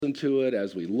listen to it,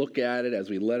 as we look at it, as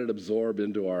we let it absorb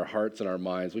into our hearts and our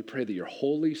minds, we pray that your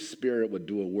Holy Spirit would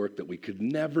do a work that we could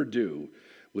never do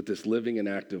with this living and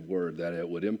active word, that it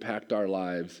would impact our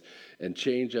lives and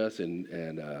change us and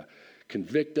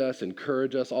convict us,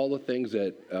 encourage us, all the things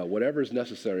that, whatever is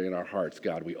necessary in our hearts,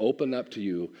 God, we open up to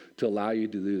you to allow you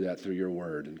to do that through your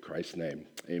word. In Christ's name,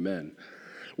 amen.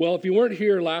 Well, if you weren't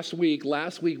here last week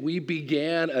we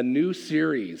began a new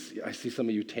series. I see some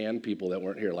of you tan people that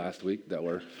weren't here last week that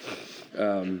were...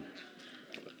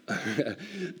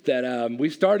 we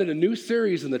started a new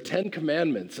series in the 10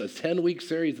 Commandments, a 10-week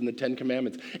series in the 10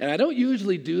 Commandments. And I don't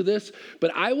usually do this,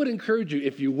 but I would encourage you,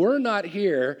 if you were not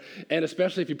here, and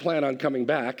especially if you plan on coming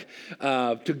back,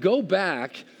 to go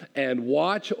back and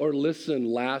watch or listen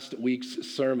last week's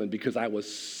sermon, because I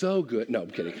was so good. No,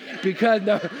 I'm kidding. Because,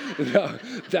 no,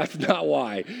 that's not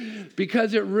why.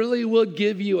 Because it really will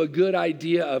give you a good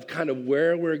idea of kind of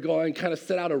where we're going, kind of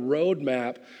set out a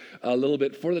roadmap a little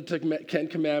bit for the 10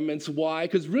 Commandments. Why?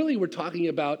 Because really we're talking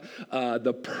about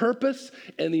the purpose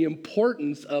and the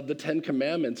importance of the 10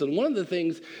 Commandments. And one of the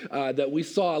things that we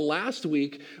saw last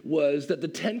week was that the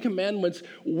 10 Commandments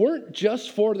weren't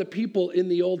just for the people in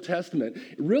the Old Testament.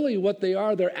 Really what they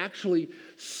are, they're actually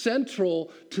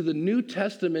central to the New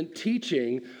Testament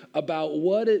teaching about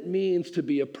what it means to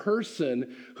be a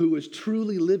person who is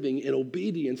truly living in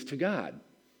obedience to God.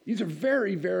 These are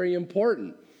very, very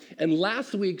important. And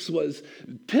last week's was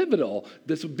pivotal.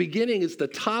 This beginning is the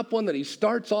top one that he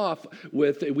starts off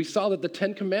with. We saw that the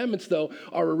 10 Commandments, though,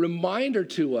 are a reminder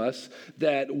to us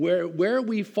that where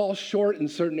we fall short in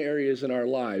certain areas in our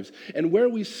lives and where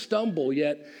we stumble,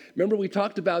 yet, remember we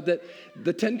talked about that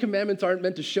the 10 Commandments aren't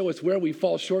meant to show us where we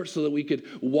fall short so that we could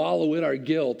wallow in our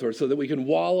guilt or so that we can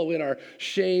wallow in our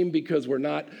shame because we're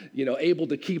not, able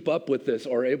to keep up with this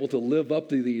or able to live up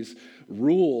to these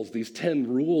rules, these 10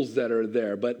 rules that are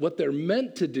there. But what they're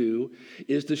meant to do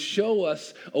is to show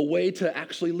us a way to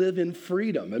actually live in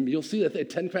freedom. And you'll see that the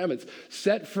 10 Commandments,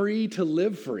 set free to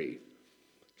live free.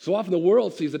 So often the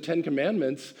world sees the 10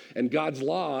 Commandments and God's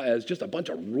law as just a bunch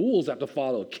of rules I have to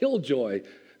follow, killjoy.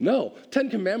 No, 10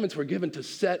 Commandments were given to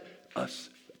set us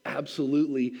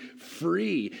absolutely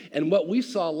free. And what we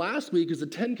saw last week is the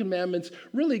 10 Commandments,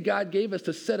 really God gave us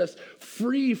to set us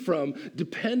free from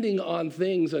depending on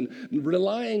things and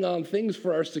relying on things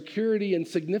for our security and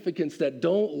significance that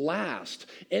don't last.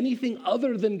 Anything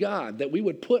other than God, that we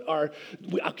would put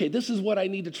this is what I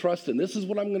need to trust in. This is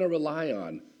what I'm going to rely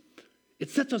on. It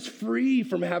sets us free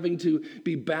from having to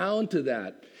be bound to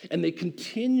that. And they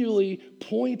continually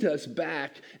point us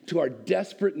back to our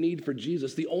desperate need for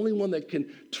Jesus, the only one that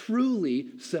can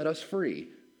truly set us free.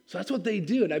 So that's what they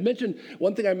do. And I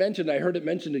heard it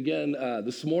mentioned again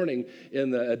this morning in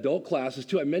the adult classes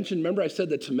too. Remember I said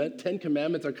the 10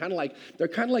 Commandments are kind of like the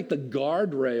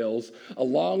guardrails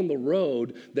along the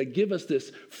road that give us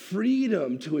this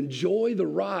freedom to enjoy the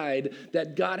ride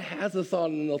that God has us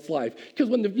on in this life. Because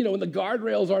when the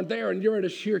guardrails aren't there and you're at a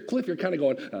sheer cliff, you're kind of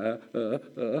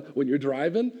going, when you're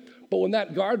driving. But when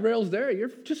that guardrail's there,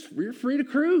 you're free to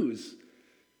cruise.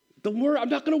 I'm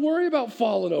not going to worry about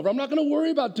falling over. I'm not going to worry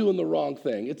about doing the wrong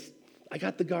thing. I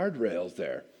got the guardrails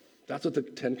there. That's what the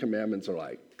 10 Commandments are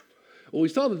like. Well, we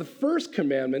saw that the first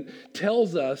commandment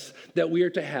tells us that we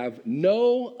are to have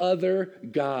no other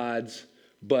gods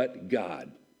but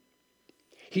God.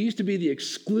 He used to be the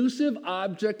exclusive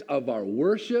object of our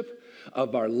worship,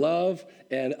 of our love,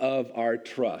 and of our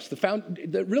trust.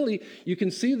 You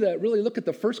can see that really look at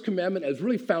the first commandment as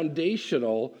really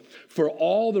foundational for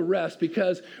all the rest,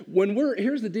 because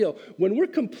here's the deal, when we're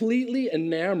completely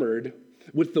enamored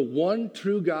with the one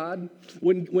true God,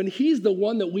 when he's the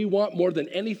one that we want more than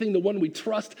anything, the one we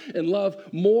trust and love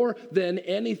more than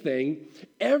anything,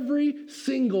 every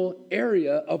single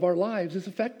area of our lives is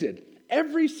affected.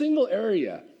 Every single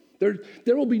area.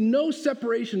 There will be no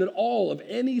separation at all of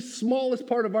any smallest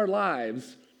part of our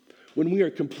lives when we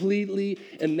are completely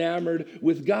enamored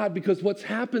with God, because what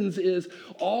happens is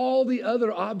all the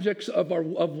other objects of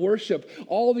worship,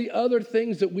 all the other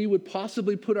things that we would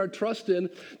possibly put our trust in,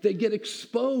 they get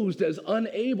exposed as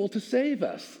unable to save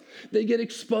us. They get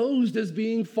exposed as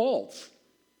being false.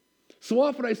 So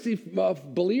often I see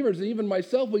believers, and even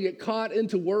myself, we get caught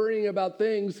into worrying about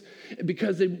things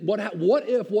because what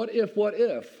if?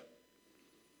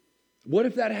 What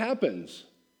if that happens?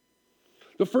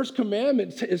 The first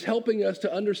commandment is helping us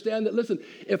to understand that, listen,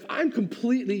 if I'm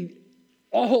completely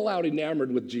all out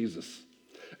enamored with Jesus,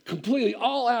 completely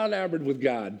all out enamored with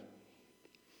God,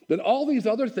 then all these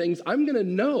other things I'm going to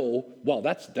know, well,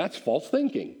 that's false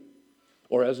thinking.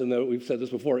 Or as we've said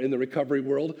this before, in the recovery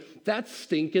world, that's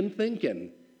stinking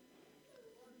thinking.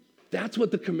 That's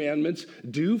what the commandments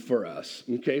do for us,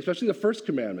 okay? Especially the first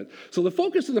commandment. So the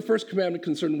focus of the first commandment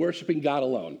concerned worshiping God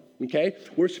alone, okay?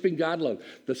 Worshiping God alone.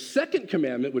 The second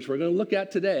commandment, which we're going to look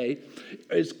at today,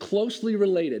 is closely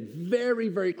related, very,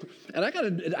 very close. And I got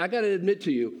to admit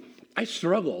to you, I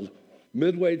struggled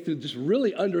midway through just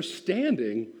really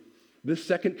understanding this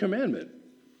second commandment.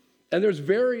 And there's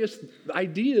various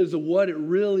ideas of what it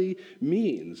really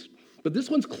means. But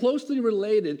this one's closely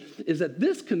related, is that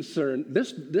this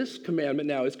commandment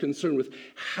now is concerned with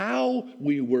how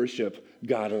we worship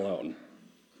God alone.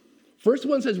 First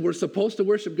one says we're supposed to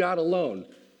worship God alone.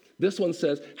 This one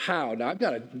says how. Now, I've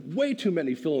got way too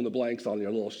many fill in the blanks on your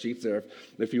little sheets there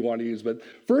if you want to use. But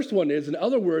first one is, in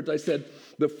other words, I said,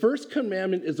 the first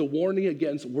commandment is a warning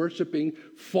against worshiping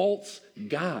false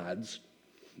gods,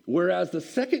 whereas the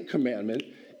second commandment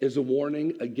is a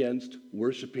warning against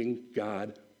worshiping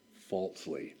God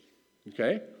falsely,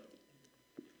 okay?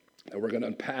 And we're going to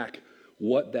unpack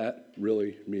what that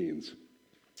really means.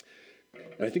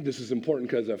 And I think this is important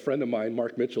because a friend of mine,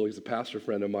 Mark Mitchell, he's a pastor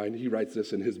friend of mine, he writes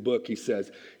this in his book. He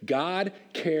says, God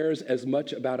cares as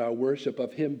much about our worship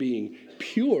of him being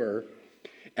pure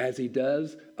as he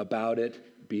does about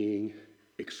it being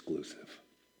exclusive.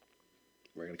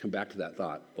 We're going to come back to that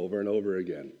thought over and over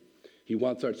again. He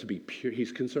wants ours to be pure.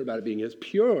 He's concerned about it being as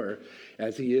pure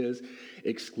as he is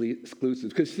exclusive.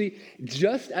 Because see,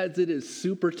 just as it is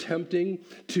super tempting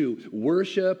to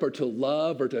worship or to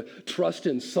love or to trust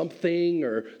in something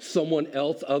or someone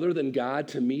else other than God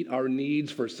to meet our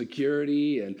needs for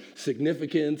security and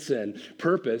significance and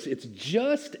purpose, it's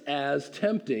just as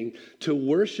tempting to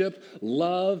worship,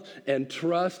 love, and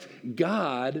trust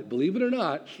God, believe it or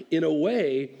not, in a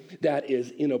way that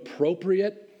is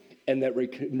inappropriate and that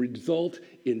can result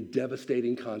in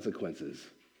devastating consequences.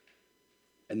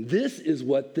 And this is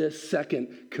what this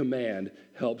second command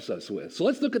helps us with. So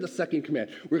let's look at the second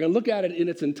command. We're going to look at it in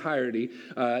its entirety.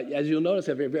 As you'll notice,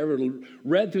 if you've ever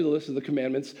read through the list of the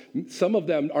commandments, some of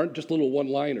them aren't just little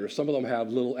one-liners. Some of them have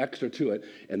a little extra to it,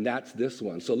 and that's this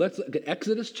one. So let's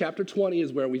Exodus chapter 20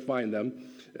 is where we find them,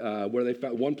 where they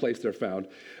found one place they're found.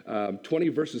 20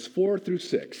 verses 4 through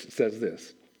 6 says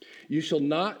this. You shall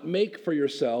not make for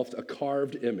yourself a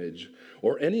carved image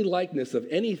or any likeness of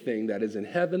anything that is in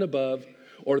heaven above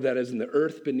or that is in the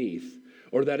earth beneath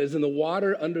or that is in the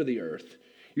water under the earth.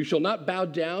 You shall not bow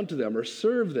down to them or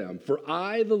serve them, for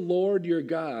I, the Lord your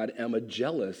God, am a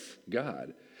jealous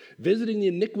God, visiting the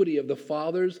iniquity of the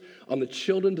fathers on the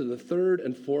children to the third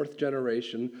and fourth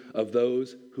generation of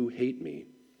those who hate me,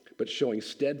 but showing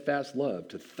steadfast love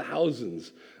to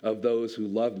thousands of those who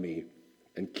love me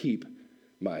and keep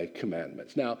my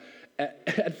commandments. Now,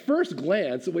 at first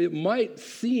glance, it might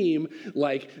seem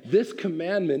like this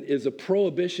commandment is a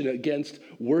prohibition against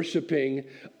worshiping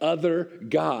other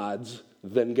gods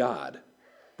than God.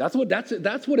 That's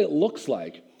what it looks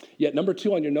like. Yet number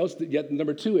two on your notes,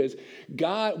 number two is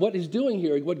God, what he's doing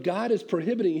here, what God is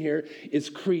prohibiting here is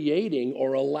creating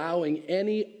or allowing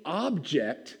any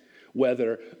object,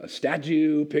 whether a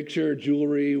statue, picture,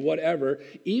 jewelry, whatever,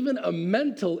 even a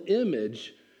mental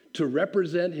image, to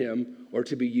represent him or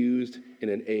to be used in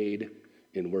an aid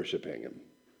in worshiping him.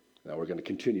 Now, we're going to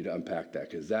continue to unpack that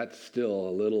because that's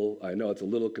still I know it's a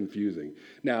little confusing.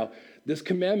 Now, this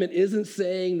commandment isn't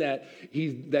saying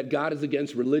that God is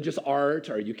against religious art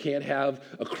or you can't have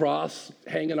a cross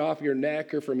hanging off your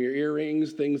neck or from your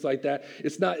earrings, things like that.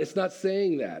 It's not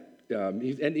saying that.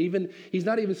 He's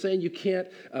not even saying you can't,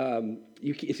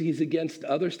 he's against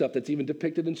other stuff that's even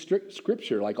depicted in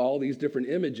Scripture, like all these different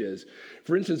images.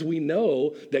 For instance, we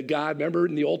know that God, remember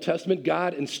in the Old Testament,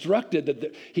 God instructed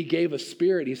that he gave a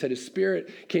spirit. He said his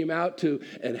spirit came out to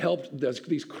and helped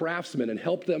these craftsmen and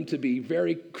helped them to be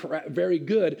very, very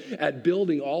good at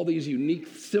building all these unique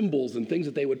symbols and things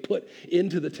that they would put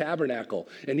into the tabernacle.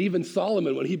 And even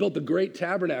Solomon, when he built the great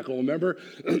tabernacle, remember,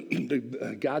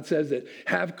 God says that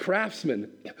have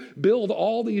craftsmen build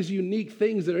all these unique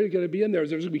things that are going to be in there.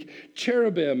 There's going to be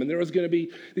cherubim, and there was going to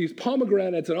be these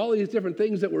pomegranates and all these different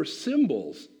things that were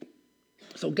symbols.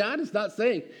 So God is not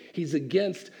saying he's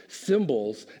against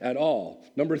symbols at all.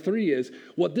 Number three is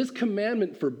what this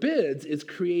commandment forbids is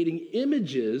creating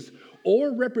images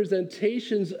or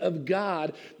representations of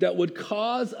God that would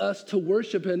cause us to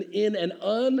worship him in an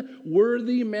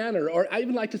unworthy manner, or I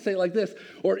even like to say it like this,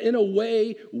 or in a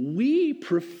way we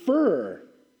prefer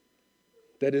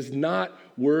that is not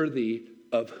worthy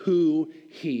of who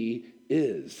he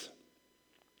is.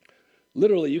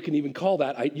 Literally, you can even call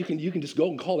that, you can just go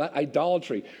and call that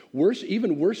idolatry.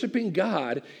 Even worshiping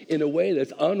God in a way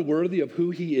that's unworthy of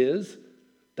who he is,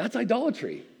 that's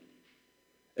idolatry.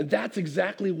 And that's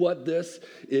exactly what this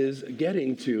is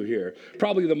getting to here.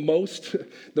 Probably the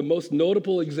most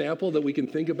notable example that we can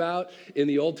think about in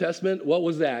the Old Testament, what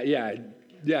was that?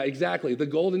 Yeah, exactly. The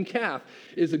golden calf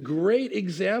is a great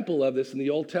example of this in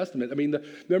the Old Testament. I mean,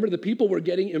 remember the people were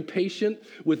getting impatient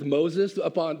with Moses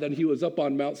that he was up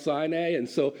on Mount Sinai, and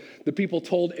so the people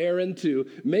told Aaron to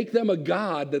make them a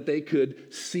god that they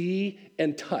could see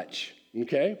and touch,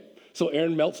 okay? So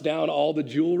Aaron melts down all the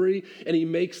jewelry, and he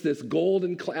makes this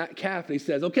golden calf, and he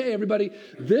says, okay, everybody,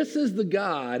 this is the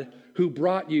God who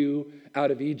brought you out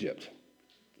of Egypt.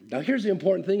 Now, here's the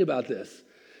important thing about this.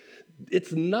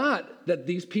 It's not that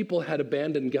these people had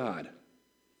abandoned God.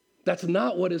 That's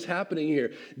not what is happening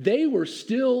here. They were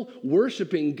still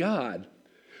worshiping God,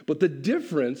 but the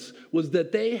difference was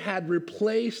that they had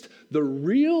replaced the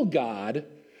real God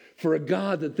for a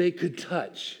God that they could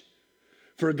touch,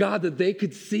 for a God that they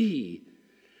could see,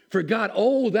 for God,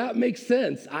 oh, that makes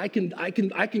sense. I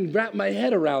can wrap my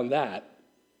head around that.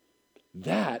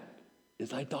 That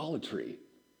is idolatry.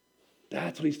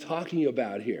 That's what he's talking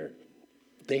about here.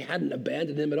 They hadn't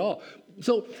abandoned him at all.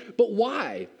 So, but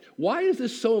why? Why is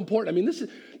this so important? I mean, this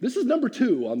is number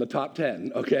 2 on the top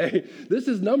 10, okay? This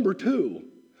is number 2.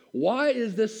 Why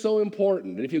is this so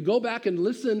important? And if you go back and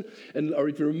listen, or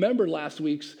if you remember last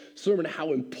week's sermon,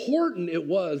 how important it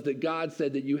was that God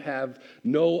said that you have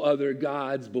no other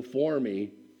gods before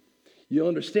me, you'll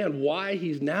understand why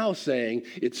he's now saying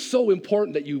it's so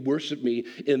important that you worship me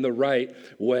in the right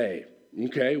way.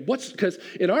 Okay, because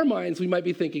in our minds we might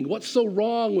be thinking, what's so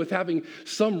wrong with having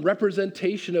some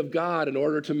representation of God in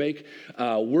order to make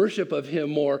worship of him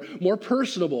more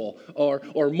personable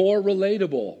or more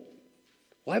relatable?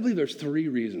 Well, I believe there's 3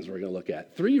 reasons we're going to look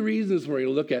at. 3 reasons we're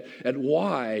going to look at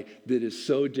why that is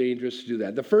so dangerous to do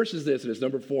that. The first is this, and it's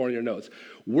number 4 in your notes.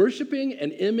 Worshiping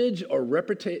an image or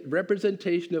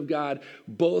representation of God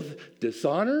both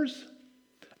dishonors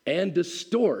and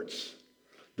distorts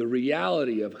the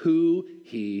reality of who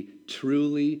he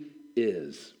truly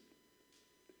is.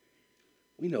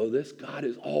 We know this. God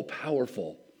is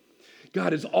all-powerful.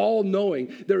 God is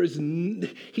all-knowing.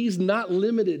 He's not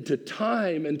limited to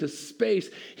time and to space.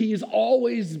 He's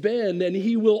always been and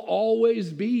he will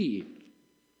always be.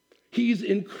 He's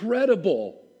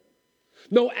incredible.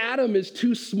 No atom is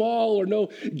too small or no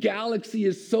galaxy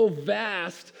is so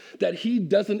vast that he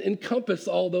doesn't encompass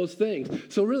all those things.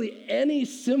 So really any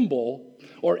symbol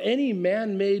or any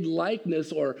man-made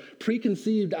likeness or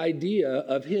preconceived idea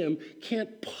of him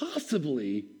can't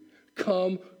possibly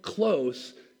come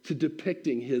close to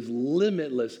depicting his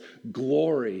limitless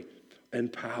glory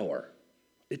and power.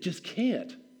 It just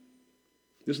can't.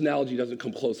 This analogy doesn't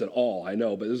come close at all, I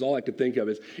know, but this is all I could think of.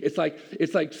 It's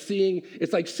like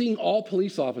seeing all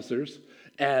police officers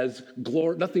as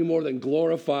nothing more than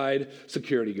glorified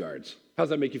security guards. How does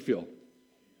that make you feel,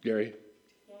 Gary?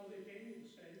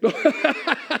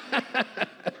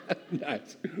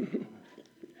 Nice.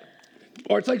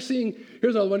 Or it's like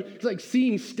here's another one, it's like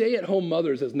seeing stay-at-home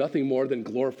mothers as nothing more than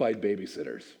glorified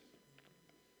babysitters.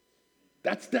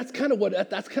 That's kind of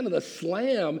the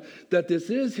slam that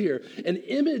this is here. An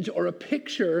image or a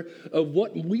picture of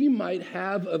what we might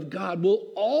have of God will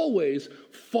always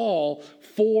fall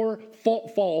far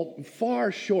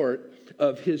short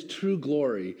of his true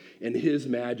glory and his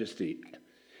majesty.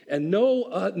 And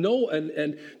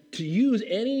and to use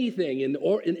anything in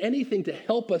anything to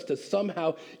help us to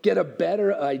somehow get a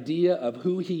better idea of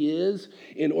who he is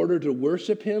in order to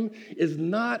worship him is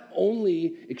not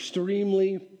only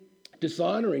extremely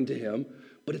dishonoring to him,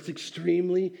 but it's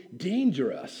extremely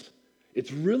dangerous.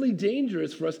 It's really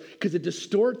dangerous for us because it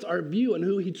distorts our view on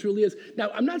who he truly is. Now,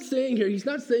 I'm not saying here, he's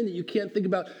not saying that you can't think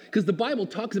about, because the Bible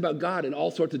talks about God in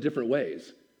all sorts of different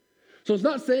ways. So it's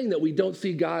not saying that we don't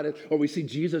see God or we see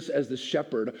Jesus as the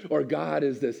shepherd or God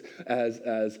as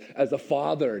a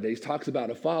father. He talks about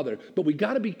a father, but we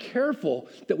got to be careful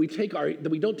that we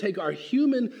don't take our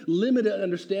human limited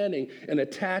understanding and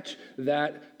attach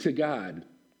that to God.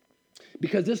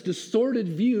 Because this distorted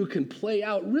view can play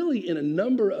out really in a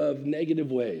number of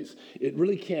negative ways. It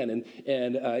really can. And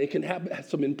it can happen,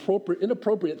 some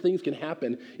inappropriate things can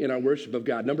happen in our worship of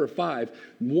God. Number 5,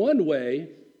 one way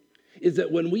is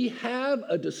that when we have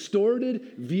a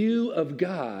distorted view of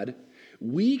God,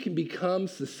 we can become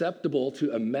susceptible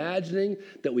to imagining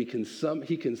that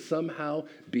he can somehow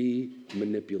be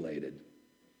manipulated.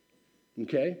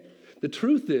 Okay? The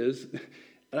truth is,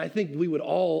 and I think we would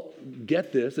all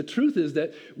get this, the truth is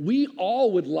that we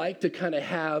all would like to kind of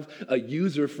have a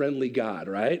user-friendly God,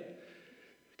 right?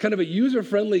 Kind of a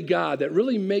user-friendly God that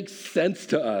really makes sense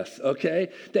to us,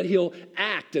 okay? That he'll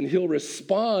act and he'll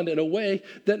respond in a way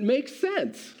that makes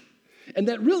sense. And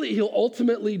that really he'll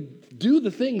ultimately do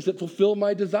the things that fulfill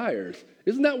my desires.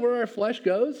 Isn't that where our flesh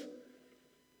goes?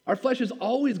 Our flesh is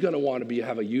always going to want to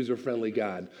have a user-friendly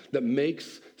God that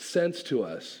makes sense to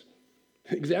us.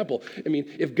 Example,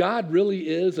 if God really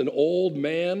is an old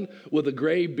man with a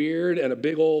gray beard and a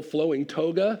big old flowing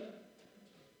toga,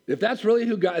 if that's really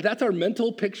who God, if that's our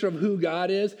mental picture of who God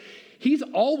is, he's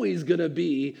always going to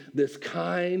be this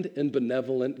kind and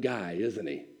benevolent guy, isn't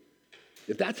he?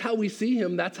 If that's how we see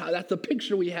him, that's the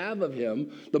picture we have of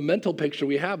him, the mental picture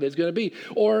we have is going to be.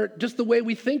 Or just the way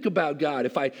we think about God.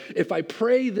 If I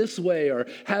pray this way or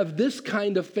have this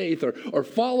kind of faith or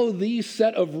follow these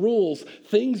set of rules,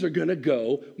 things are going to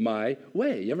go my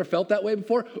way. You ever felt that way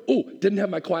before? Oh, didn't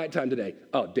have my quiet time today.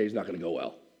 Oh, day's not going to go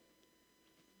well.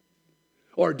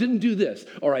 Or didn't do this,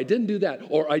 or I didn't do that,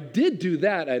 or I did do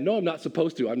that. I know I'm not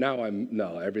supposed to.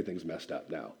 No, everything's messed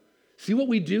up now. See what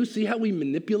we do? See how we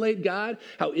manipulate God?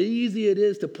 How easy it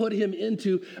is to put him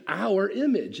into our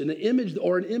image, an image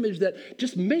that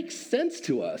just makes sense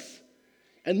to us.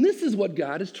 And this is what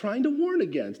God is trying to warn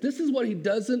against. This is what he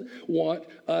doesn't want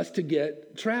us to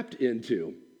get trapped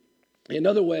into.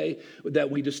 Another way that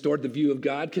we distort the view of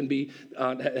God can be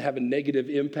have a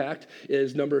negative impact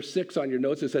is number 6 on your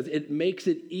notes. It says it makes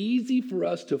it easy for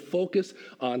us to focus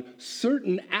on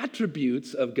certain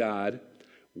attributes of God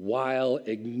while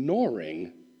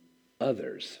ignoring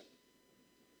others.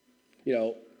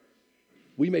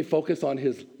 We may focus on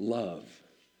his love,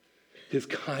 his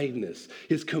kindness,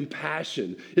 his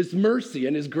compassion, his mercy,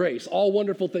 and his grace, all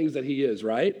wonderful things that he is,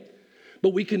 right? But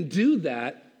we can do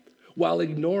that while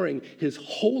ignoring his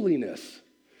holiness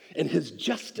and his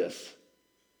justice.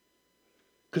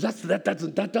 Because that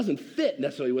doesn't fit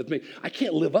necessarily with me. I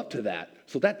can't live up to that.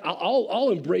 So that I'll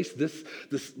embrace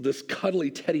this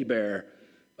cuddly teddy bear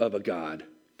of a God.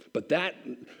 But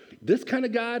this kind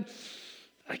of God,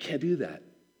 I can't do that.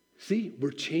 See, we're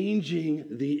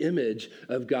changing the image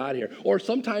of God here. Or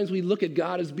sometimes we look at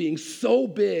God as being so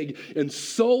big and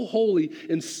so holy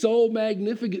and so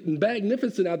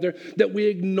magnificent out there that we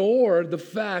ignore the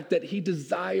fact that he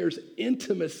desires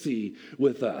intimacy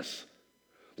with us.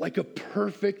 Like a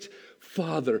perfect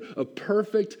father, a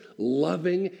perfect,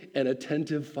 loving, and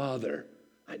attentive father.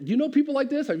 Do you know people like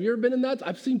this? Have you ever been in that?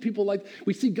 I've seen people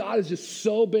we see God as just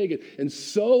so big and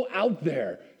so out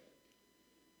there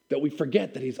that we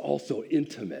forget that he's also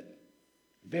intimate,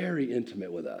 very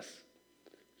intimate with us.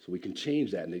 So we can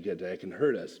change that, and that can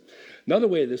hurt us. Another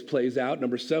way this plays out,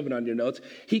 number 7 on your notes,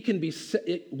 we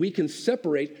can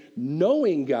separate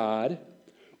knowing God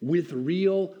with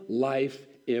real life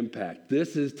impact.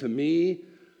 This is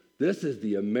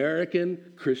the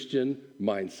American Christian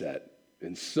mindset.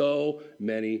 And so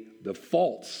many, the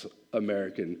false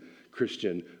American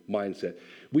Christian mindset.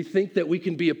 We think that we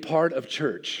can be a part of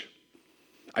church.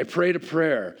 I prayed a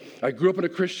prayer. I grew up in a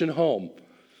Christian home.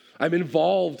 I'm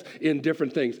involved in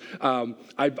different things.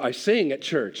 I sing at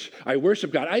church. I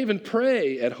worship God. I even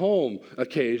pray at home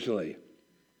occasionally.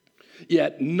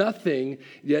 Yet nothing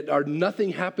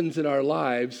happens in our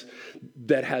lives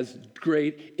that has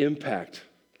great impact.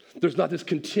 There's not this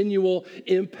continual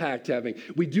impact having.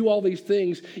 We do all these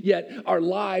things, yet our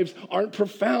lives aren't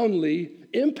profoundly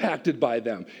impacted by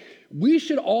them. We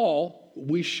should,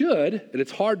 and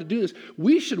it's hard to do this,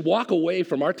 we should walk away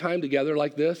from our time together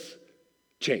like this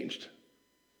changed.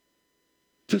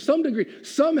 To some degree,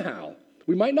 somehow.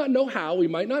 We might not know how, we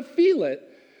might not feel it,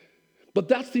 but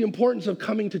that's the importance of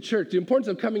coming to church. The importance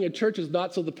of coming to church is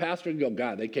not so the pastor can go,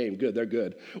 God, they came, good, they're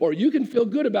good. Or you can feel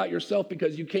good about yourself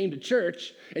because you came to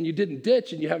church and you didn't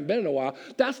ditch and you haven't been in a while.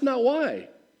 That's not why.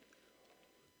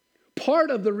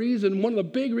 Part of the reason, one of the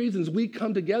big reasons we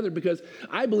come together, because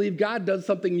I believe God does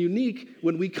something unique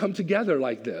when we come together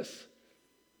like this.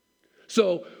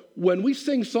 So when we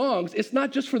sing songs, it's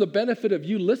not just for the benefit of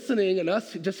you listening and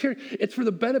us just hearing. It's for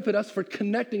the benefit of us for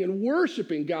connecting and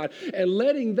worshiping God and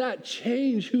letting that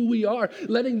change who we are,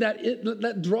 letting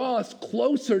that draw us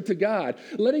closer to God,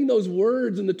 letting those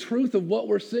words and the truth of what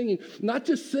we're singing, not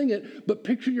just sing it, but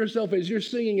picture yourself as you're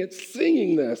singing it,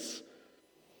 singing this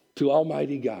to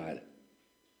Almighty God.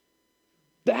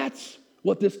 That's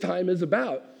what this time is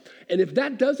about. And if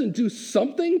that doesn't do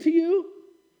something to you,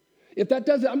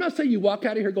 I'm not saying you walk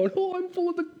out of here going, oh, I'm full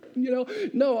of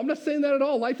no, I'm not saying that at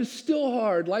all. Life is still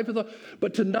hard.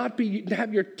 But to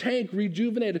have your tank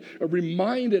rejuvenated or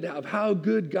reminded of how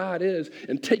good God is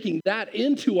and taking that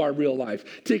into our real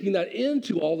life, taking that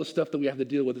into all the stuff that we have to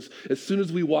deal with as soon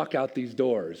as we walk out these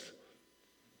doors.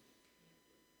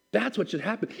 That's what should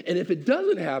happen. And if it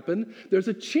doesn't happen, there's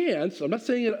a chance, I'm not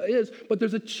saying it is, but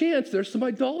there's a chance there's some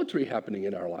idolatry happening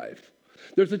in our life.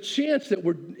 There's a chance that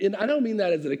and I don't mean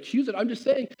that as an accuser, I'm just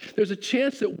saying there's a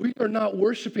chance that we are not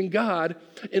worshiping God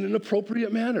in an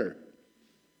appropriate manner.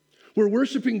 We're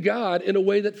worshiping God in a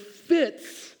way that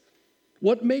fits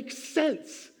what makes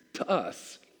sense to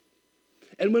us.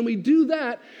 And when we do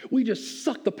that, we just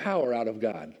suck the power out of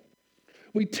God.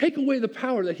 We take away the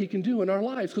power that he can do in our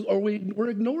lives, or we're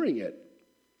ignoring it.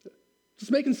 Is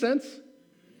this making sense?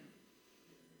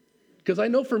 Because I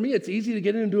know for me, it's easy to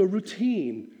get into a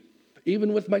routine,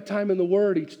 even with my time in the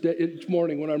Word each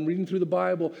morning when I'm reading through the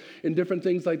Bible and different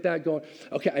things like that, going,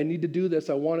 okay, I need to do this,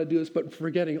 I want to do this, but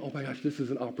forgetting, oh my gosh, this is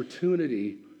an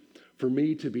opportunity for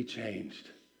me to be changed,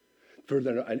 for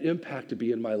an impact to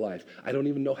be in my life. I don't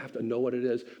even have to know what it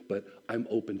is, but I'm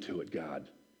open to it, God.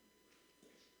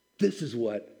 This is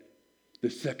what the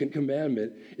second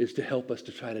commandment is, to help us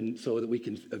to try to, so that we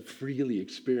can freely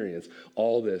experience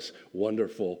all this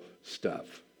wonderful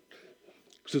stuff.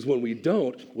 Because when we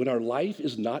don't, when our life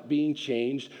is not being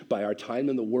changed by our time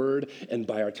in the Word and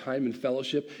by our time in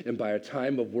fellowship and by our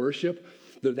time of worship,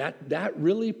 that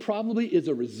really probably is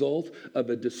a result of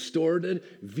a distorted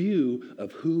view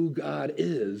of who God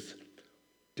is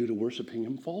due to worshiping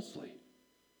him falsely.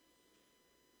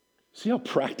 See how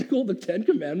practical the 10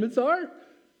 Commandments are?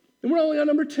 And we're only on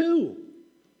number 2.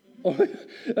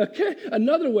 Okay,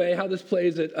 another way how this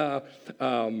plays at I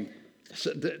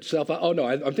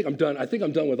think I'm done. I think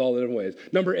I'm done with all the different ways.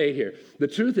 Number 8 here. The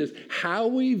truth is, how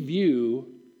we view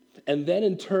and then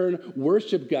in turn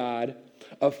worship God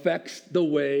affects the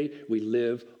way we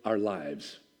live our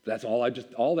lives. That's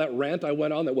all that rant I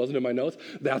went on that wasn't in my notes,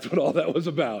 that's what all that was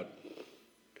about.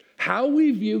 How we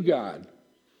view God,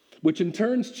 which in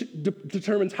turn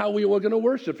determines how we are going to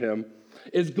worship him,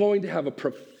 is going to have a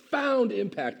profound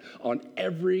impact on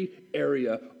every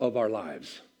area of our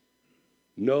lives.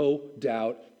 No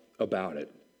doubt about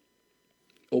it.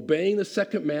 Obeying the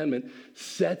second commandment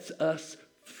sets us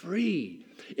free.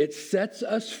 It sets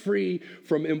us free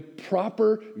from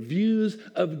improper views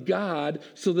of God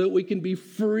so that we can be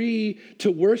free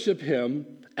to worship him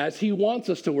as he wants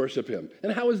us to worship him.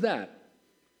 And how is that?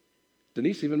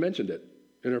 Denise even mentioned it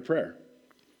in her prayer.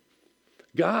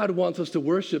 God wants us to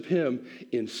worship him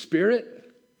in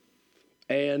spirit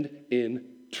and in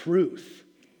truth.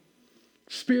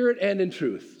 Spirit and in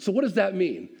truth. So what does that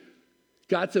mean?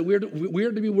 God said we're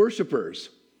to be worshipers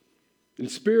in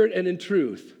spirit and in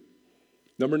truth.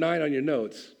 Number 9 on your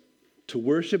notes, to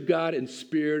worship God in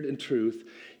spirit and truth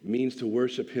means to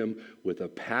worship him with a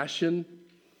passion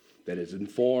that is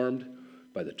informed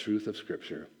by the truth of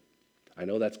Scripture. I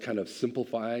know that's kind of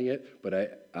simplifying it, but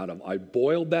I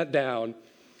boiled that down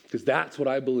because that's what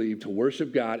I believe. To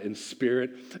worship God in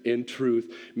spirit, in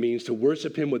truth, means to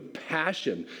worship him with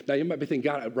passion. Now, you might be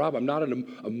thinking, God, Rob, I'm not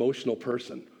an emotional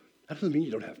person. That doesn't mean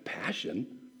you don't have passion.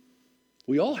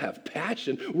 We all have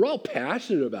passion. We're all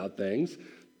passionate about things.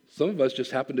 Some of us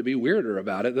just happen to be weirder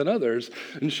about it than others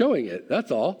and showing it.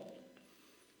 That's all.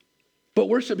 But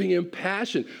worshiping in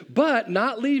passion, but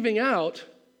not leaving out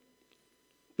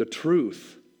the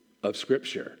truth of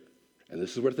Scripture. And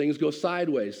this is where things go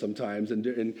sideways sometimes. And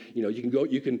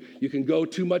you can go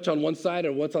too much on one side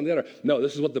or once on the other. No,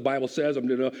 this is what the Bible says.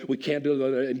 We can't do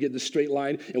it and get this straight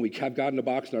line, and we have God in a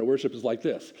box, and our worship is like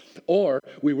this. Or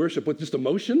we worship with just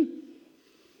emotion,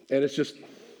 and it's just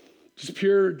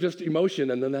pure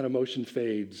emotion, and then that emotion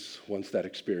fades once that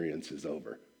experience is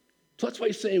over. So that's why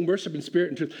he's saying worship in spirit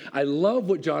and truth. I love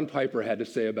what John Piper had to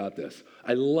say about this.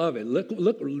 I love it.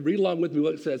 Look, read along with me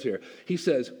what it says here. He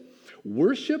says,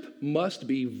 worship must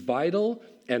be vital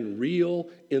and real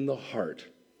in the heart.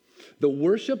 The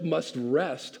worship must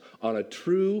rest on a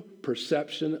true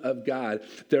perception of God.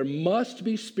 There must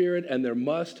be spirit and there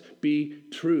must be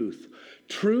truth.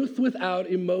 Truth without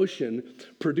emotion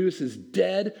produces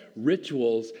dead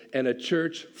rituals and a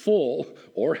church full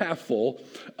or half full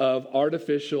of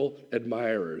artificial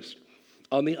admirers.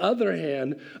 On the other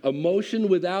hand, emotion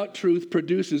without truth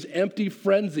produces empty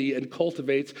frenzy and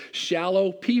cultivates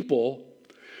shallow people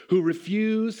who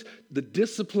refuse the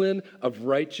discipline of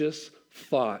righteous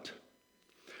thought.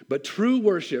 But true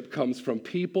worship comes from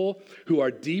people who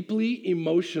are deeply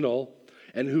emotional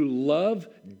and who love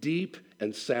deep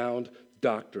and sound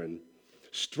doctrine.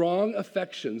 Strong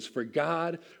affections for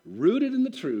God, rooted in the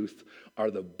truth,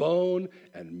 are the bone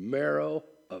and marrow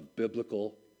of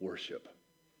biblical worship.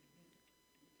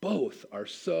 Both are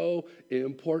so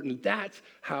important. That's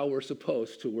how we're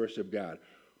supposed to worship God.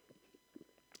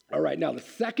 All right, now the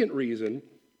second reason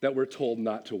that we're told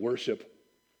not to worship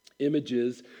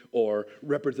images or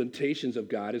representations of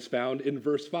God is found in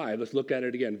verse 5. Let's look at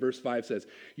it again. Verse 5 says,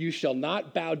 "You shall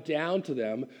not bow down to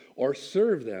them or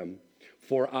serve them,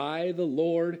 for I, the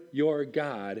Lord your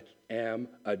God, am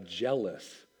a jealous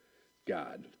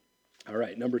God. All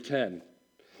right, number 10.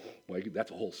 Well,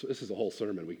 this is a whole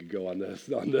sermon. We could go on this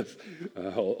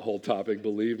whole topic,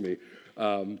 believe me.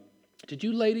 Did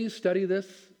you ladies study this?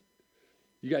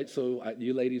 You guys,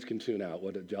 you ladies can tune out.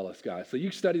 What a jealous guy. So you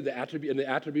study the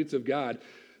attributes of God.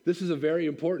 This is a very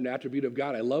important attribute of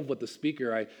God. I love what the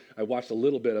speaker, I watched a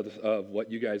little bit of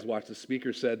what you guys watched. The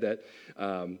speaker said that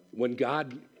when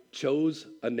God chose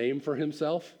a name for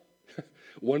himself,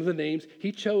 one of the names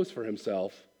he chose for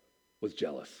himself was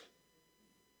jealous.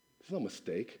 There's no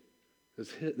mistake.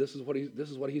 This is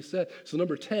what he said. So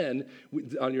number 10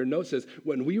 on your note says,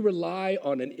 when we rely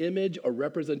on an image or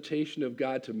representation of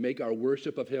God to make our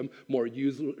worship of him more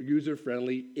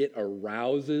user-friendly, it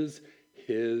arouses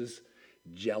his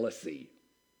jealousy.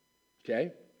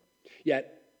 Okay?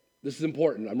 Yet, this is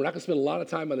important. We're not going to spend a lot of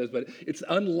time on this, but it's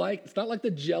not like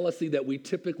the jealousy that we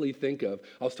typically think of.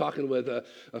 I was talking with a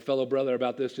fellow brother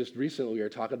about this just recently. We were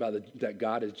talking about that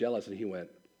God is jealous, and he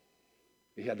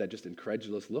had that just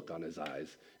incredulous look in his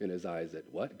eyes that,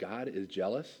 what, God is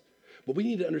jealous? But we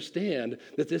need to understand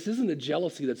that this isn't a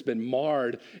jealousy that's been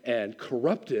marred and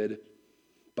corrupted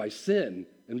by sin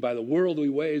and by the worldly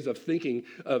ways of thinking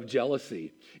of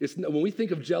jealousy. When we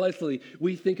think of jealousy,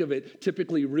 we think of it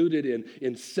typically rooted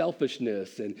in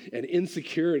selfishness and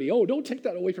insecurity. Oh, don't take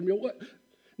that away from me. What?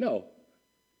 No,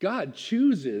 God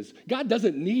chooses. God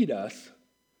doesn't need us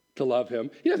to love him.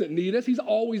 He doesn't need us. He's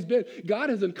always been. God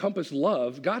has encompassed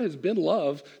love. God has been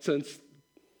love since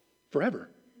forever.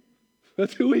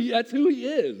 That's who he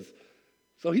is.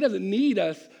 So he doesn't need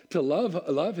us to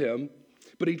love him,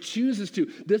 but he chooses to.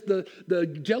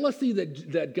 The jealousy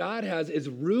that God has is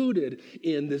rooted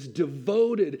in this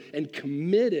devoted and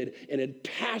committed and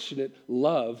passionate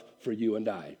love for you and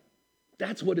I.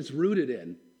 That's what it's rooted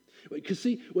in. Because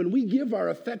see, when we give our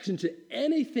affection to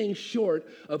anything short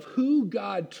of who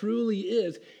God truly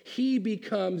is, he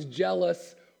becomes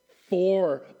jealous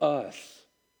for us.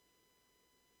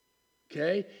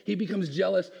 Okay? He becomes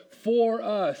jealous for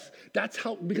us.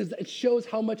 Because it shows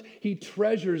how much he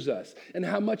treasures us and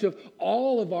how much of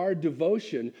all of our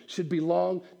devotion should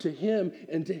belong to him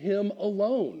and to him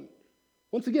alone.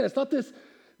 Once again, it's not this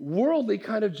worldly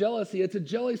kind of jealousy. It's a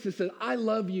jealousy that says, I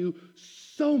love you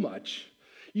so much.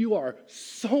 You are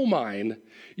so mine.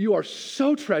 You are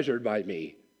so treasured by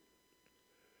me.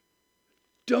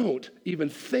 Don't even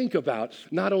think about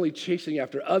not only chasing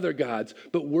after other gods,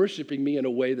 but worshiping me in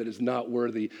a way that is not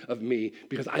worthy of me,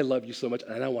 because I love you so much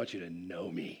and I want you to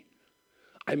know me.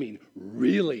 I mean,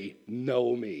 really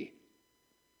know me.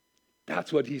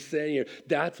 That's what he's saying here.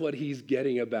 That's what he's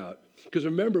getting about. Because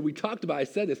remember, I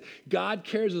said this, God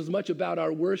cares as much about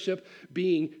our worship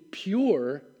being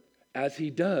pure as he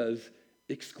does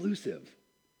exclusive.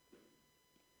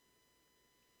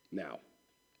 Now,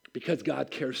 because God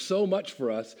cares so much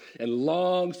for us and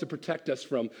longs to protect us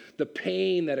from the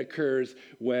pain that occurs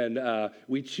when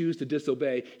we choose to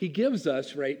disobey, he gives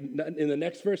us, right, in the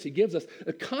next verse, he gives us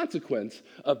a consequence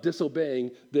of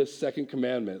disobeying this second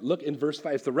commandment. Look in verse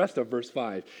 5, it's the rest of verse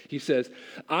 5. He says,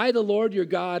 I, the Lord your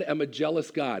God, am a jealous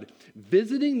God,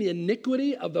 visiting the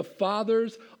iniquity of the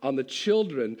fathers on the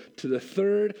children to the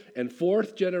third and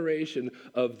fourth generation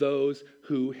of those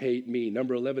who hate me.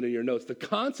 Number 11 in your notes, the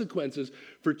consequences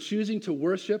for choosing to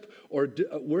worship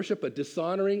a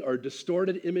dishonoring or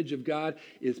distorted image of God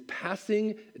is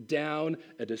passing down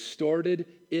a distorted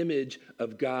image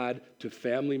of God to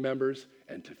family members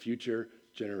and to future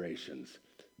generations.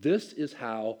 This is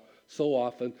how so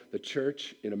often the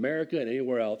church in America and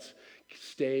anywhere else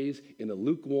stays in a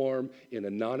lukewarm, in a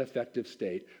non-effective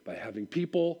state by having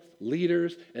people,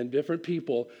 leaders, and different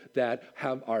people that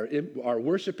are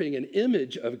worshiping an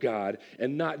image of God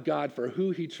and not God for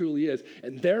who he truly is,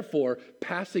 and therefore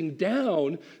passing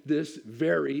down this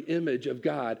very image of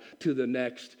God to the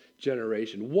next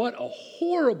generation. What a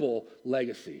horrible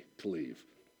legacy to leave.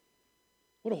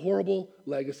 What a horrible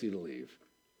legacy to leave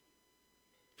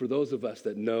for those of us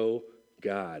that know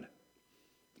God.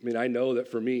 I mean, I know that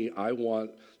for me, one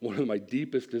of my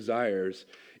deepest desires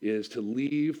is to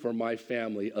leave for my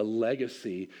family a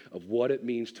legacy of what it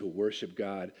means to worship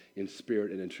God in spirit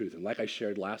and in truth. And like I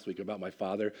shared last week about my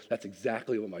father, that's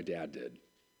exactly what my dad did.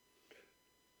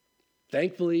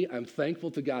 Thankfully, I'm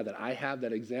thankful to God that I have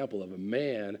that example of a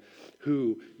man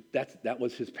who that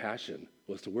was his passion,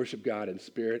 was to worship God in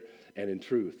spirit and in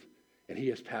truth. And he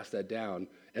has passed that down.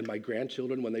 And my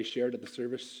grandchildren, when they shared at the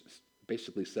service,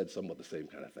 basically said somewhat the same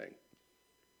kind of thing.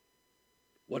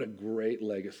 What a great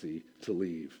legacy to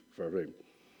leave for everyone.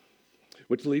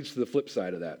 which leads to the flip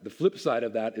side of that. The flip side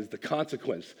of that is the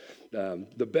consequence,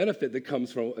 the benefit that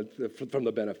comes from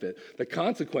the benefit. The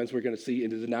consequence we're going to see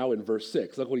is now in verse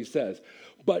 6. Look what he says.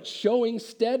 But showing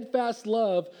steadfast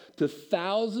love to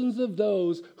thousands of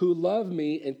those who love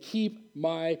me and keep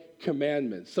my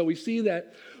commandments. So we see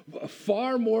that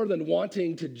far more than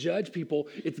wanting to judge people,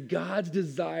 it's God's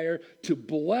desire to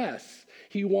bless.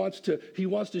 He wants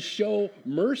to show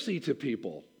mercy to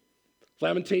people.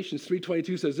 Lamentations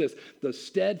 3:22 says this, the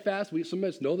steadfast, we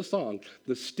sometimes know the song,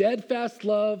 the steadfast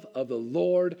love of the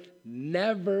Lord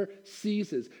never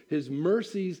ceases. His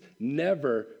mercies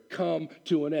never come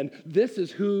to an end. This is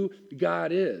who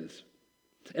God is.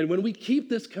 And when we keep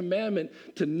this commandment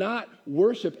to not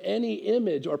worship any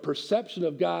image or perception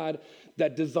of God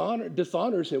that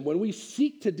dishonors him, when we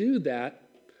seek to do that,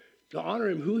 to honor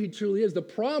him who he truly is, the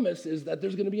promise is that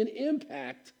there's going to be an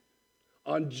impact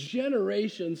on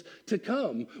generations to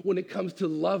come when it comes to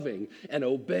loving and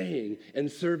obeying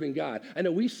and serving God. I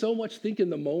know we so much think in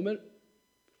the moment.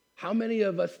 How many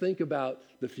of us think about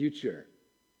the future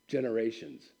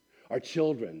generations, our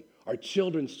children, our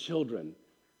children's children,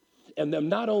 and them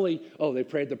not only, they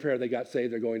prayed the prayer, they got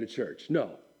saved, they're going to church.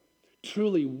 No.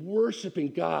 Truly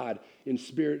worshiping God in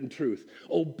spirit and truth,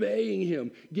 obeying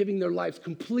him, giving their lives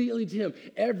completely to him,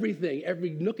 everything, every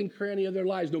nook and cranny of their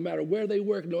lives, no matter where they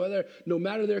work, no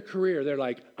matter their career, they're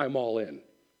like, I'm all in.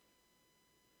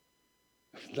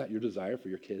 Is that your desire for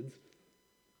your kids?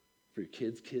 For your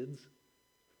kids' kids?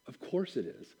 Of course it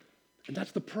is. And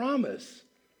that's the promise.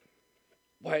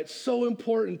 Why it's so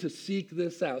important to seek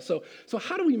this out. So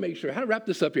how do we make sure, how to wrap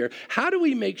this up here, how do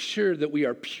we make sure that we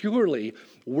are purely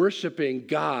worshiping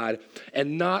God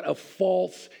and not a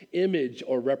false image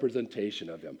or representation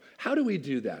of him? How do we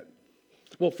do that?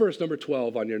 Well, first, number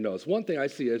 12 on your notes. One thing I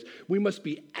see is we must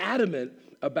be adamant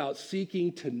about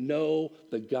seeking to know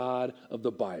the God of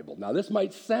the Bible. Now, this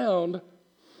might sound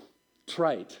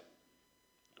trite,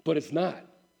 but it's not.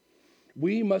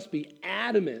 We must be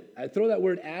adamant. I throw that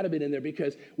word adamant in there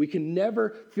because we can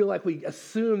never feel like we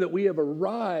assume that we have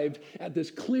arrived at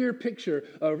this clear picture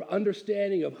of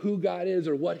understanding of who God is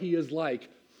or what he is like.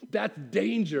 That's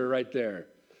danger right there.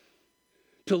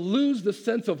 To lose the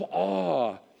sense of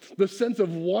awe, the sense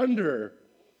of wonder,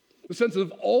 the sense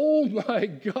of, oh my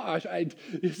gosh,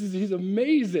 he's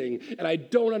amazing, and I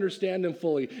don't understand him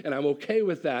fully, and I'm okay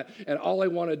with that, and all I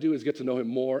want to do is get to know him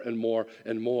more and more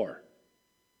and more.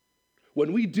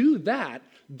 When we do that,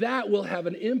 that will have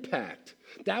an impact.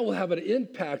 That will have an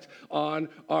impact on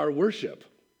our worship.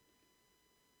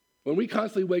 When we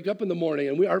constantly wake up in the morning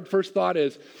and our first thought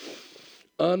is,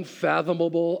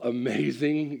 unfathomable,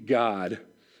 amazing God,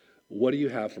 what do you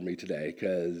have for me today?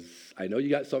 Because I know you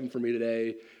got something for me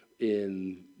today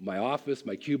in my office,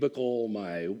 my cubicle,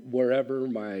 my wherever,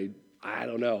 I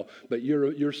don't know. But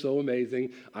you're so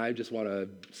amazing. I just want to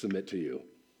submit to you.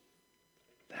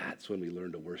 That's when we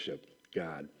learn to worship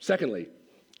God. Secondly,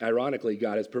 ironically,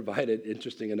 God has provided,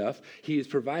 interesting enough, he has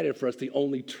provided for us the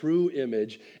only true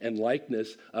image and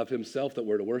likeness of himself that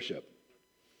we're to worship.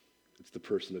 It's the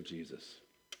person of Jesus.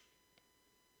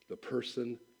 The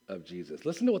person of Jesus.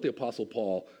 Listen to what the Apostle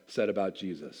Paul said about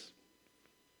Jesus.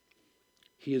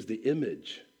 He is the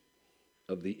image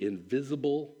of the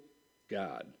invisible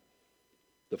God,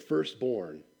 the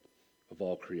firstborn of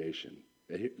all creation.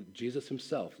 Jesus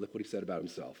himself, look what he said about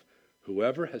himself.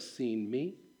 Whoever has seen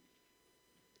me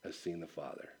has seen the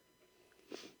Father.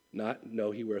 No,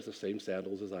 he wears the same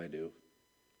sandals as I do.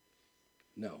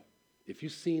 No. If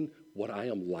you've seen what I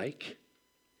am like,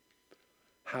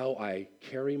 how I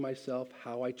carry myself,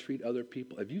 how I treat other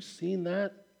people, have you seen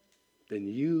that? Then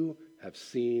you have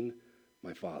seen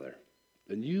my Father.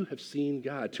 And you have seen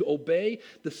God. To obey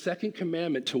the second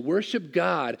commandment, to worship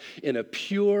God in a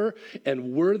pure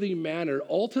and worthy manner,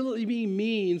 ultimately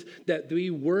means that we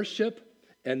worship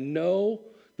and know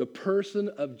the person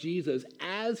of Jesus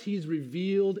as he's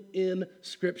revealed in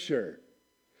Scripture.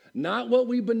 Not what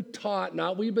we've been taught,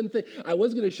 not what we've been thinking. I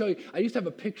was going to show you, I used to have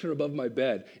a picture above my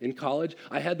bed in college.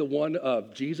 I had the one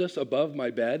of Jesus above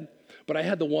my bed, but I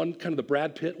had the one, kind of the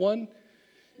Brad Pitt one.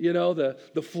 You know,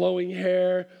 the flowing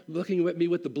hair, looking at me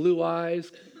with the blue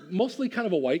eyes, mostly kind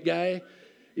of a white guy,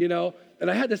 you know.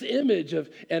 And I had this image of,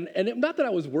 not that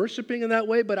I was worshiping in that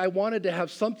way, but I wanted to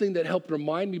have something that helped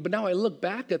remind me. But now I look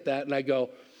back at that and I go,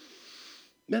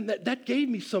 man, that gave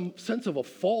me some sense of a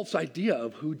false idea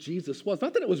of who Jesus was.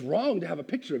 Not that it was wrong to have a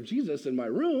picture of Jesus in my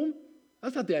room.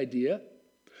 That's not the idea.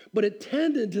 But it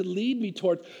tended to lead me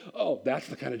towards, that's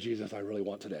the kind of Jesus I really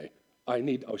want today.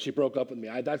 She broke up with me.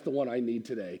 That's the one I need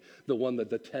today. The one that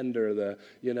the tender,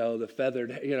 the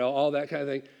feathered, all that kind of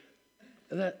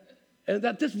thing. And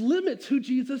that just limits who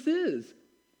Jesus is.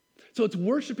 So it's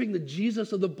worshiping the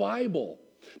Jesus of the Bible.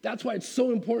 That's why it's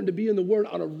so important to be in the Word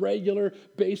on a regular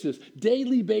basis,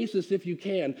 daily basis if you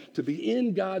can, to be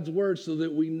in God's Word so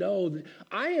that we know that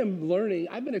I am learning.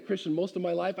 I've been a Christian most of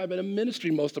my life. I've been in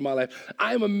ministry most of my life.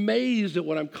 I am amazed at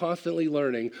what I'm constantly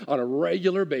learning on a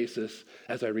regular basis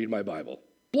as I read my Bible.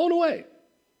 Blown away.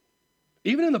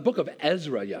 Even in the book of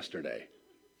Ezra yesterday,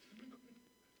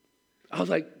 I was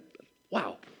like,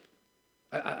 wow,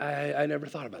 I never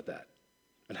thought about that.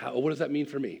 And what does that mean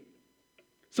for me?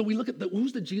 So we look at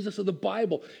who's the Jesus of the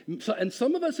Bible. And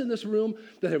some of us in this room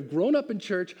that have grown up in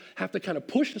church have to kind of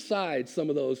push aside some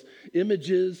of those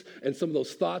images and some of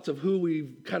those thoughts of who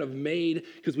we've kind of made,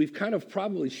 because we've kind of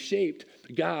probably shaped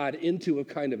God into a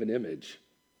kind of an image.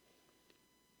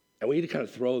 And we need to kind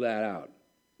of throw that out.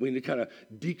 We need to kind of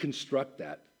deconstruct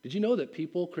that. Did you know that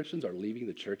Christians are leaving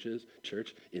the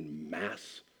church in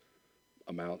mass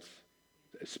amounts,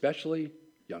 especially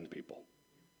young people?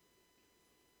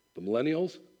 The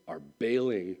millennials are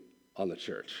bailing on the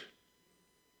church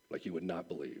like you would not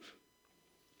believe.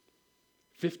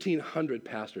 1,500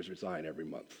 pastors resign every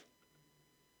month.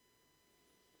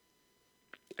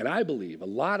 And I believe a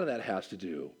lot of that has to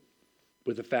do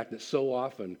with the fact that so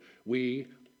often we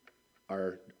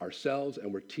are ourselves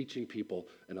and we're teaching people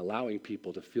and allowing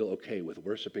people to feel okay with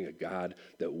worshiping a God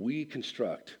that we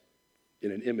construct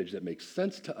in an image that makes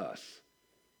sense to us,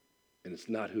 and it's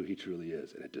not who he truly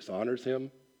is, and it dishonors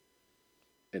him.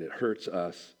 And it hurts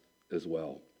us as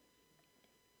well.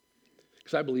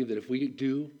 Because I believe that if we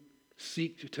do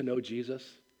seek to know Jesus,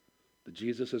 the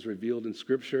Jesus is revealed in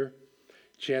Scripture,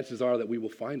 chances are that we will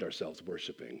find ourselves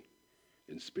worshiping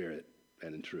in spirit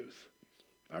and in truth.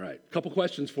 All right, a couple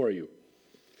questions for you.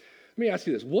 Let me ask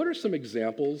you this. What are some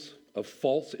examples of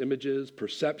false images,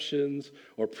 perceptions,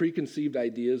 or preconceived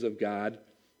ideas of God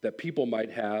that people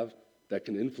might have that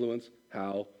can influence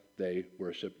how they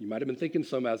worship? You might have been thinking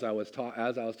some as I was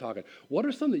talking. What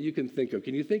are some that you can think of?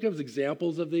 Can you think of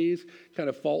examples of these kind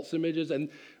of false images? And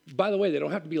by the way, they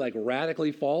don't have to be like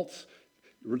radically false.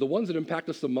 The ones that impact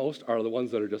us the most are the ones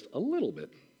that are just a little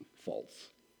bit false,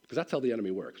 because that's how the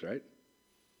enemy works, right?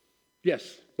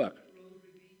 Yes, Buck.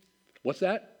 What's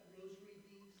that?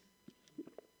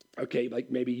 Okay, like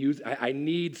maybe I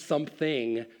need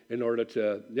something in order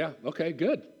to, yeah, okay,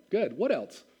 good. What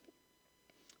else?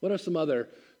 What are some other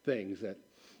things that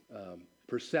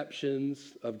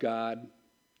perceptions of God,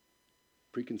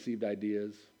 preconceived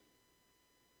ideas?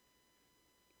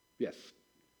 Yes.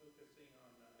 Focusing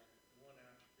on one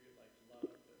attribute like love,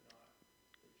 but not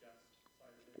the just side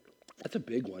of it. That's a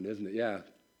big one, isn't it?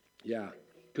 Yeah.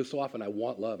 Because so often I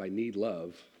want love, I need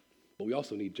love, but we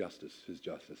also need justice, his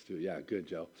justice too. Yeah, good,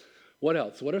 Joe. What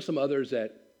else? What are some others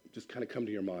that just kind of come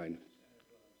to your mind?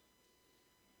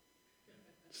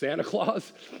 Santa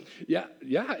Claus? Yeah,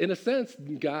 in a sense,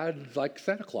 God's like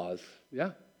Santa Claus.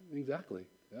 Yeah, exactly.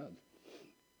 Yeah.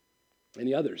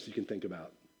 Any others you can think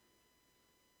about?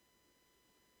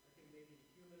 I think maybe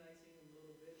humanizing him a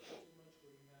little bit, not too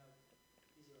much,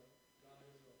 where you have God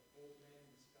is an old man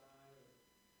in the sky, or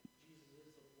Jesus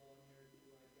is a long-haired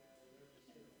blue-eyed guy, or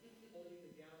whatever, just holding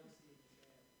the galaxy in his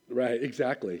hand. Right,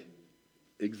 exactly.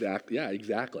 Exactly. Yeah.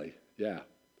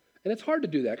 And it's hard to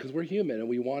do that because we're human and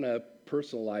we want to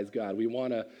personalize God. We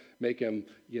want to make him,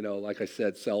 like I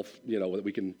said, that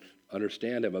we can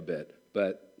understand him a bit.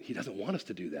 But he doesn't want us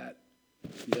to do that.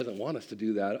 He doesn't want us to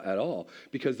do that at all.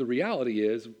 Because the reality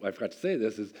is, I forgot to say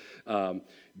this, is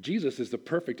Jesus is the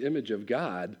perfect image of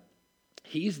God.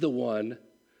 He's the one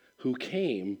who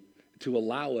came to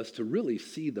allow us to really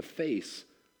see the face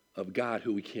of God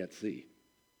who we can't see.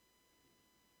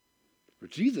 For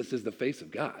Jesus is the face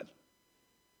of God.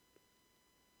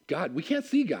 God, we can't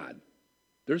see God.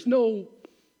 There's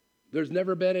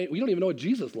never been we don't even know what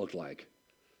Jesus looked like.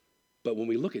 But when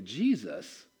we look at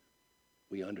Jesus,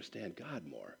 we understand God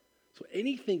more. So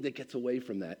anything that gets away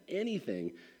from that,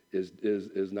 anything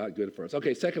is not good for us.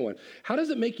 Okay, second one. How does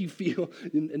it make you feel,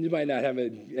 and you might not have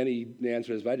any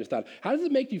answers, but I just thought, how does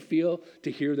it make you feel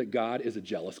to hear that God is a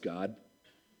jealous God?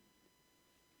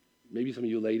 Maybe some of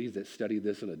you ladies that study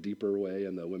this in a deeper way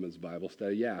in the women's Bible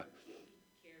study. Yeah.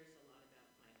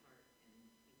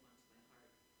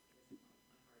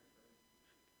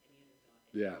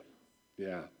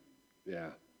 Yeah.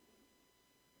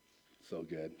 So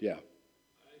good. Yeah.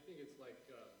 I think it's like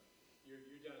you're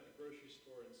down at the grocery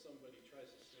store and somebody tries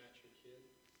to snatch your kid.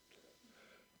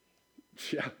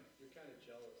 Yeah. You're kind of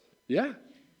jealous. Yeah.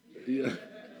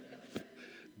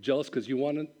 Jealous because you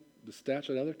wanted to snatch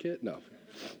another kid? No.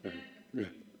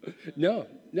 No.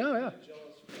 Yeah.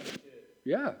 Jealous for your kid.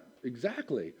 Yeah,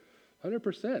 exactly. 100%.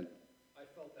 I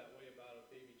felt that way about a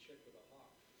baby chick with a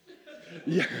hawk.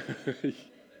 Yeah.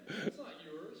 That's not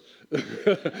yours.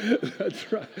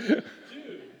 That's right.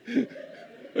 Dude.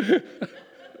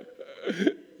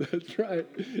 That's right.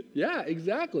 Yeah,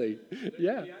 exactly.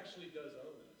 Yeah. He actually does own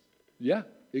us. Yeah,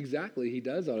 exactly. He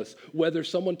does on us. Whether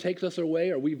someone takes us away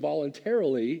or we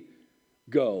voluntarily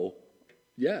go,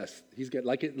 yes, he's got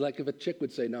like if a chick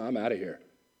would say, "No, I'm out of here."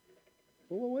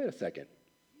 Well, wait a second.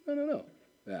 No.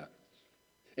 Yeah.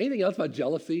 Anything else about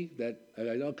jealousy that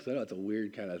I know? Because I know it's a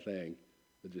weird kind of thing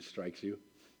that just strikes you.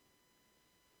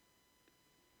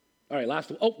 All right, last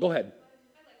one. Oh, go ahead. I like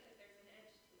that there's an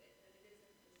edge to it, that it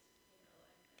isn't just,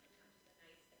 not just a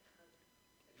nice to have to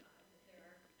God, that there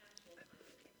are actual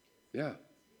consequences Yeah. to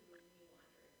me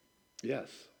wandering. Yes.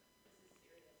 This is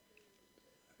serious. This isn't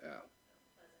just Yeah.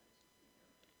 pleasant.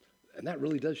 And that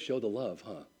really does show the love,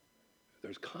 huh?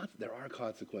 There are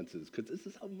consequences because this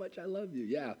is how much I love you.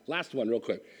 Yeah. Last one, real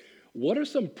quick. What are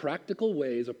some practical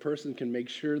ways a person can make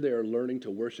sure they are learning to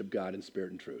worship God in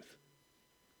spirit and truth?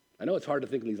 I know it's hard to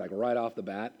think of these like right off the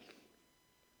bat.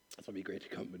 That's why it'd be great to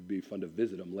come. It'd be fun to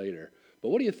visit them later. But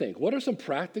what do you think? What are some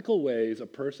practical ways a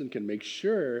person can make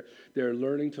sure they're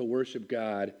learning to worship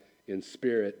God in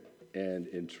spirit and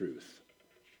in truth?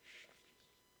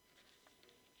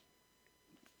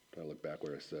 I look back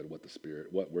where I said what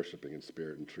worshiping in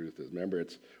spirit and truth is. Remember,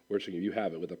 it's worshiping. You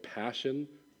have it with a passion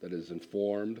that is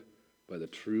informed by the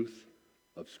truth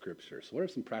of Scripture. So what are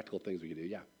some practical things we can do?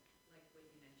 Yeah. Like what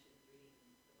you mentioned, reading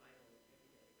the Bible every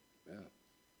day. Yeah.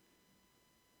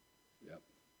 Yep.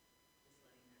 Just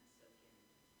letting that soak in.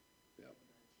 Yep.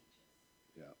 Letting God teach us.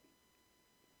 Yeah.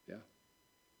 Yeah.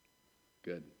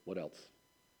 Good. What else?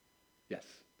 Yes,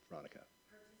 Veronica.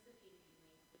 Participating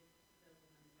with the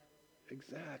women's Bible study.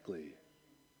 Exactly.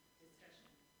 Discussion.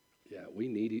 Yeah, we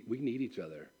need each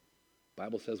other.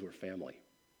 Bible says we're family.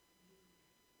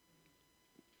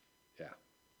 Yeah.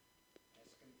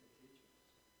 Ask him to teach us.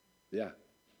 Yeah.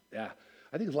 Yeah.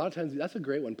 I think a lot of times, that's a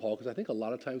great one, Paul, because I think a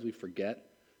lot of times we forget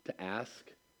to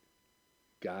ask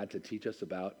God to teach us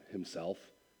about himself.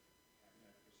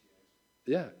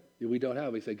 Yeah, we don't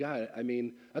have. We say, God,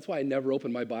 that's why I never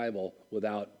open my Bible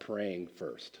without praying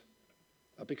first.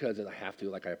 Not because I have to,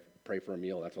 like I pray for a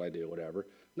meal, that's what I do, whatever.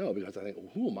 No, because I think, well,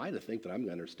 who am I to think that I'm going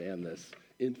to understand this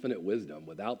infinite wisdom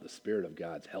without the Spirit of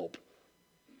God's help?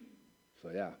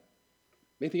 So, yeah.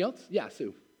 Anything else? Yeah, Sue. I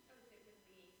would say when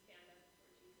we stand up for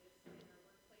Jesus in our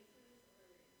workplaces or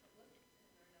in public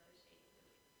and are not ashamed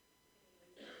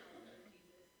of any ways to follow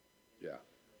Jesus. Yeah.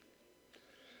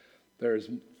 There's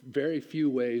very few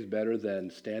ways better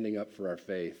than standing up for our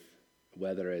faith,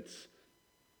 whether it's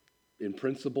in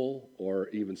principle or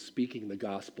even speaking the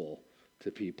gospel to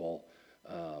people,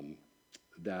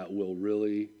 that will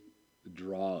really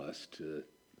draw us to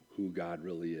who God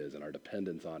really is and our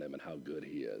dependence on him and how good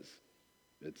he is.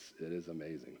 It is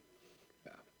amazing.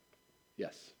 Yeah.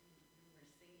 Yes. When we're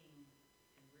singing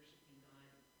and worshiping God,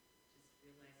 just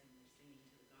realizing we're singing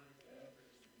to the God of the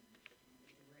universe and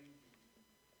adoring him.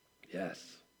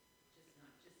 Yes. Just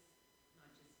not just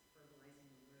verbalizing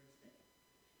the words, but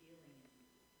feeling and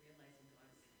realizing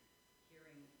God's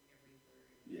hearing every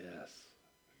word. Yes.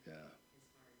 Yeah. His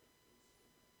heart is.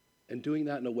 And doing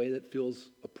that in a way that feels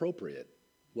appropriate,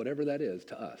 whatever that is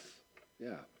to us.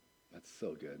 Yeah. That's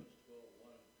so good.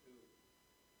 12:1 and 2.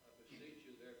 I beseech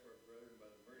you, therefore, brethren, by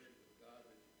the mercies of God,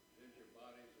 that you present your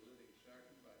bodies a living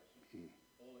sacrifice,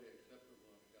 wholly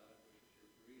acceptable unto God, which is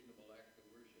your reasonable act of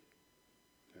worship.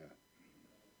 Yeah.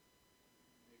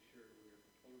 Make sure we're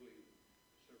totally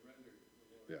surrendered to the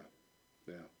Lord. Yeah.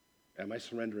 Yeah. Am I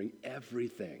surrendering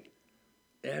everything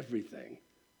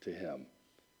to him?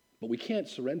 But we can't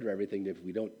surrender everything if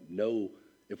we don't know,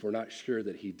 if we're not sure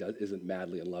that he isn't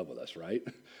madly in love with us, right?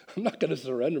 I'm not going to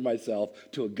surrender myself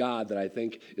to a God that I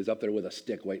think is up there with a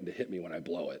stick waiting to hit me when I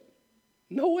blow it.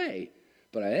 No way.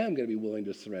 But I am going to be willing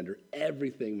to surrender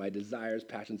everything, my desires,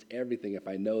 passions, everything, if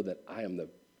I know that I am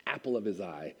the apple of his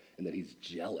eye and that he's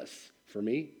jealous for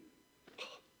me.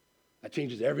 That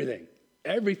changes everything.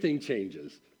 Everything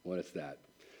changes when it's that.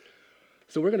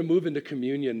 So we're going to move into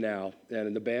communion now,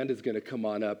 and the band is going to come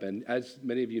on up. And as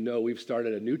many of you know, we've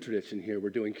started a new tradition here. We're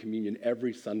doing communion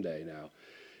every Sunday now.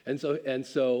 And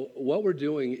so what we're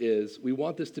doing is we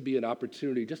want this to be an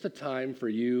opportunity, just a time for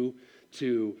you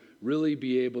to really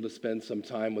be able to spend some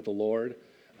time with the Lord.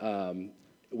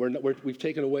 We've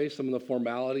taken away some of the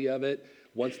formality of it.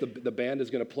 Once the band is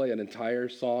going to play an entire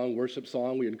song, worship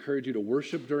song, we encourage you to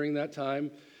worship during that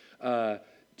time.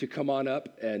 To come on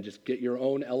up and just get your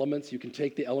own elements. You can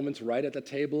take the elements right at the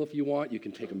table if you want. You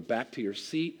can take them back to your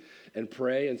seat and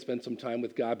pray and spend some time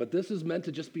with God. But this is meant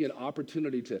to just be an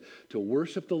opportunity to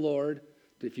worship the Lord,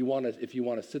 if you want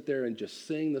to sit there and just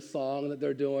sing the song that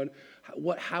they're doing,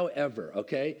 however,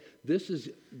 okay? This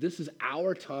is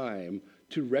our time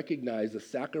to recognize the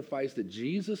sacrifice that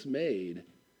Jesus made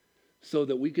so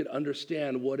that we could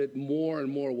understand more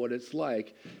and more what it's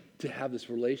like to have this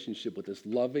relationship with this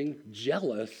loving,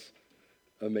 jealous,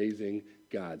 amazing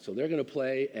God. So they're going to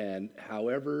play, and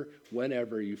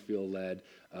whenever you feel led,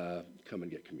 come and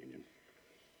get communion.